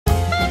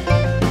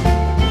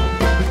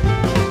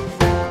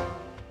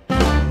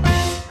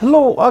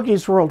Hello,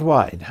 Augies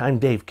Worldwide. I'm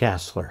Dave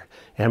Kassler,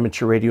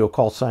 amateur radio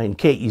call sign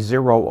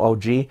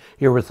KE0OG,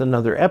 here with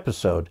another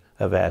episode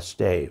of Ask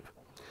Dave.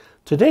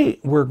 Today,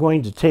 we're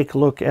going to take a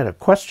look at a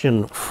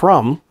question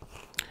from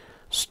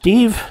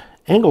Steve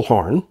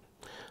Engelhorn,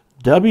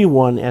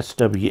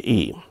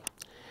 W1SWE.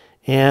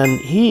 And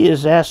he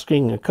is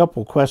asking a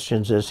couple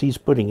questions as he's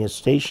putting his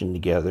station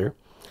together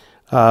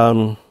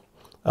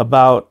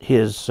about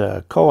his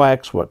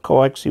coax, what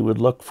coax he would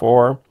look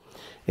for,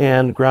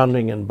 and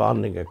grounding and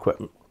bonding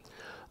equipment.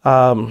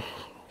 I'll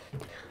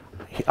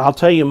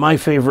tell you my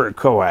favorite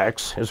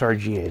coax is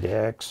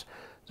RG8X.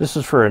 This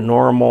is for a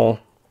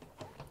normal,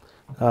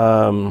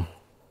 an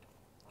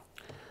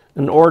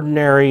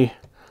ordinary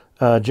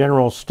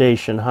general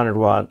station, 100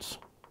 watts.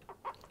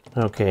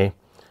 Okay,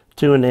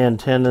 to an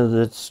antenna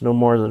that's no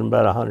more than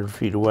about 100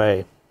 feet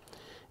away.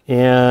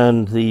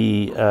 And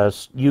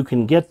you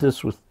can get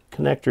this with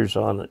connectors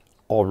on it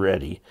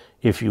already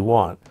if you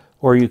want,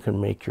 or you can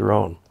make your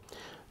own.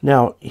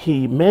 Now,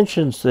 he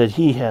mentions that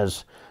he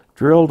has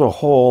drilled a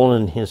hole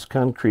in his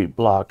concrete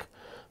block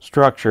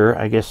structure,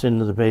 I guess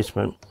into the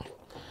basement,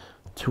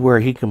 to where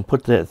he can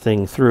put that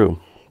thing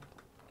through.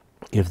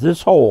 If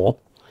this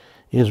hole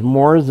is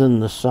more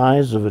than the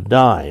size of a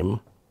dime,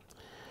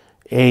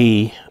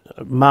 a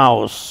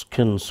mouse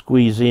can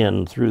squeeze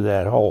in through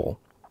that hole.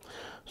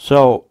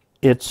 So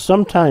it's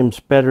sometimes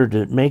better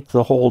to make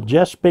the hole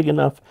just big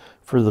enough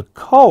for the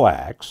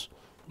coax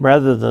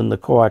rather than the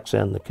coax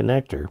and the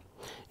connector.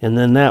 And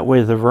then that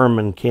way the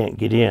vermin can't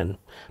get in.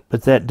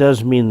 But that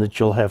does mean that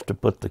you'll have to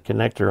put the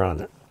connector on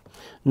it.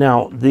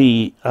 Now,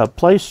 the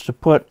place to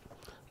put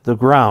the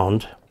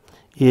ground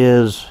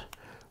is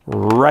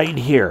right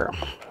here,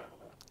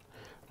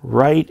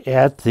 right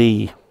at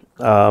the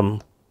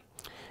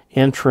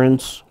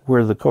entrance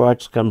where the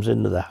coax comes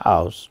into the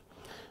house.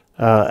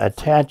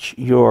 Attach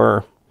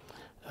your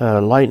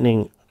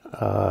lightning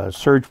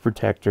surge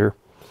protector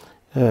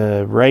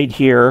right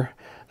here.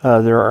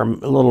 There are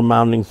little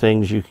mounting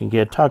things you can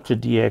get. Talk to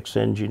DX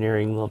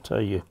Engineering, they'll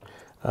tell you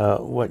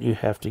what you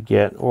have to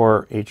get,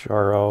 or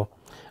HRO.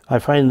 I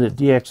find that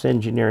DX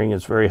Engineering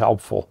is very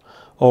helpful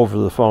over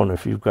the phone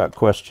if you've got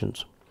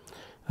questions.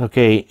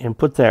 Okay, and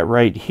put that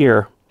right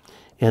here,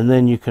 and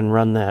then you can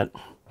run that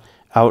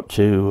out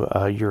to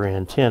your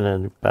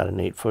antenna, about an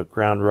 8-foot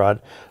ground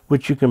rod,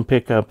 which you can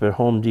pick up at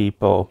Home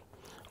Depot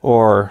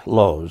or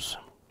Lowe's.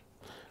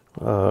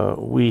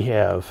 We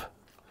have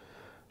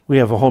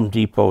a Home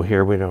Depot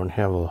here, we don't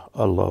have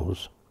a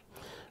Lowe's.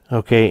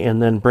 Okay,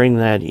 and then bring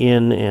that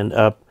in and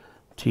up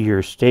to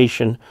your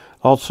station.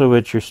 Also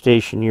at your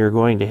station, you're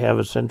going to have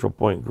a central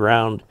point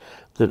ground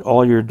that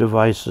all your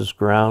devices'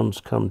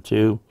 grounds come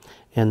to,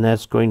 and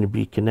that's going to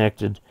be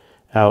connected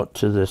out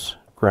to this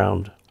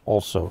ground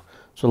also.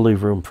 So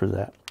leave room for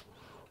that.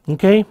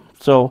 Okay,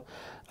 so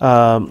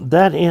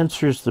that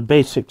answers the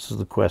basics of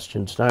the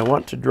questions. Now I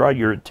want to draw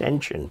your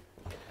attention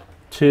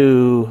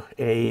to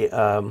a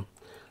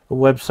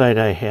website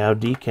I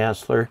have,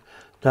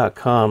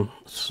 dkassler.com/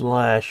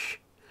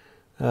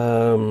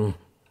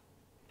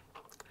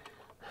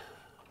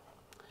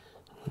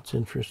 that's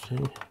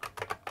interesting.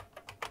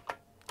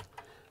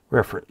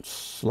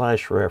 Reference.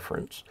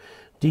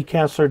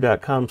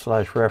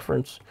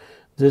 dkassler.com/reference.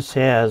 This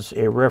has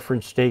a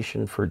reference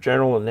station for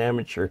general and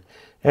amateur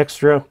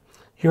extra.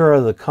 Here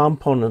are the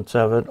components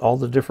of it, all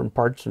the different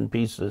parts and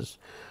pieces.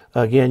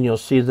 Again, you'll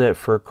see that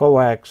for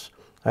coax,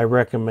 I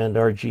recommend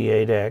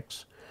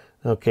RG8X.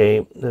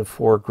 Okay,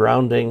 for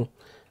grounding,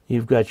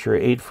 you've got your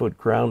 8-foot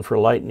ground for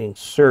lightning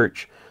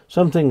search,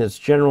 something that's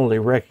generally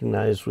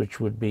recognized, which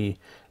would be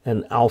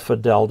an Alpha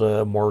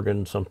Delta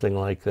Morgan, something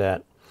like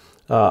that.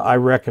 I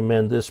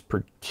recommend this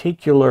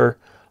particular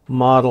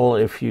model.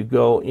 If you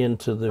go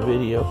into the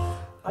video,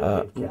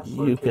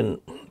 you can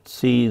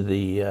see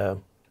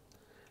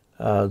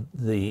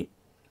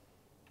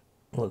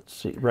let's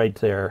see, right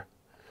there,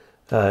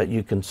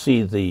 you can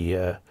see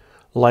the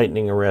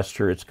lightning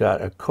arrestor. It's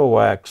got a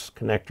coax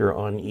connector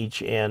on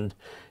each end,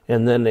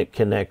 and then it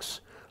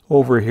connects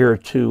over here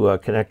to a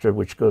connector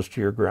which goes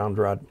to your ground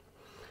rod.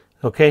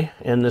 Okay,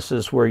 and this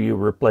is where you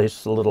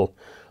replace the little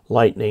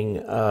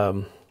lightning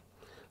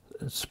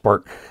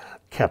spark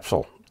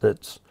capsule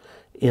that's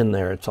in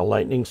there. It's a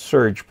lightning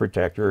surge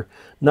protector.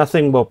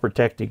 Nothing will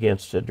protect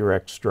against a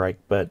direct strike,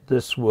 but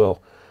this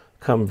will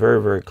come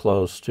very, very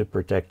close to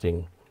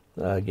protecting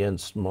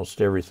against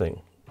most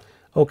everything.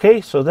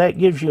 Okay, so that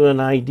gives you an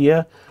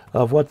idea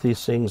of what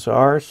these things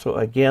are. So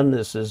again,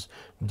 this is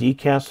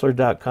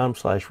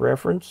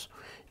dkassler.com/reference.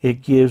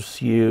 It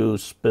gives you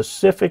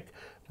specific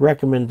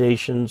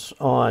recommendations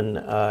on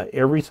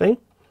everything,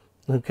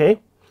 okay,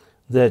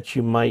 that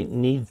you might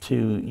need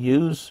to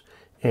use,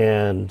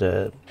 and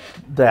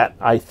that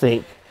I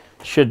think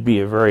should be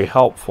a very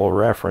helpful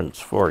reference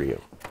for you.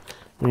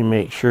 Let me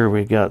make sure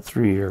we got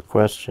through your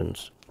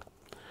questions.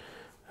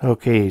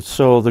 Okay,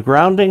 so the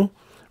grounding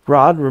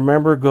rod,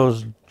 remember,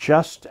 goes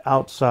just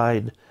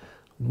outside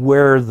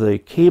where the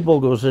cable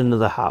goes into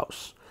the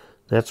house.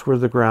 That's where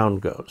the ground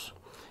goes.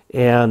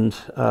 And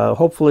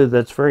hopefully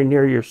that's very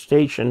near your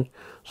station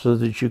so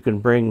that you can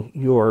bring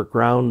your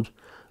ground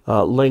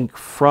link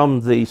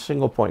from the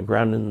single point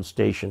ground in the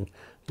station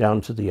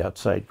down to the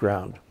outside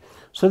ground.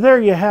 So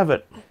there you have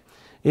it.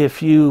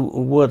 If you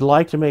would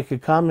like to make a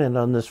comment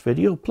on this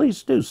video,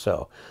 please do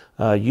so.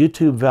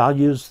 YouTube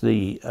values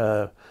the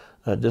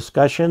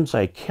discussions.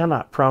 I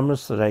cannot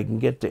promise that I can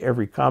get to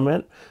every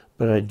comment,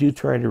 but I do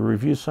try to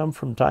review some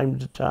from time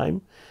to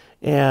time.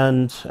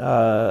 And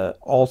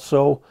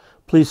also,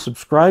 please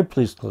subscribe,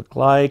 please click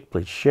like,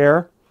 please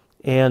share.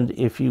 And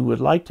if you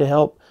would like to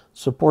help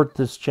support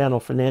this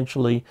channel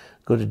financially,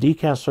 go to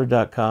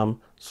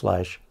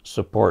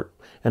dcastler.com/support.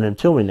 And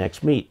until we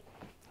next meet,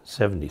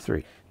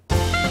 73.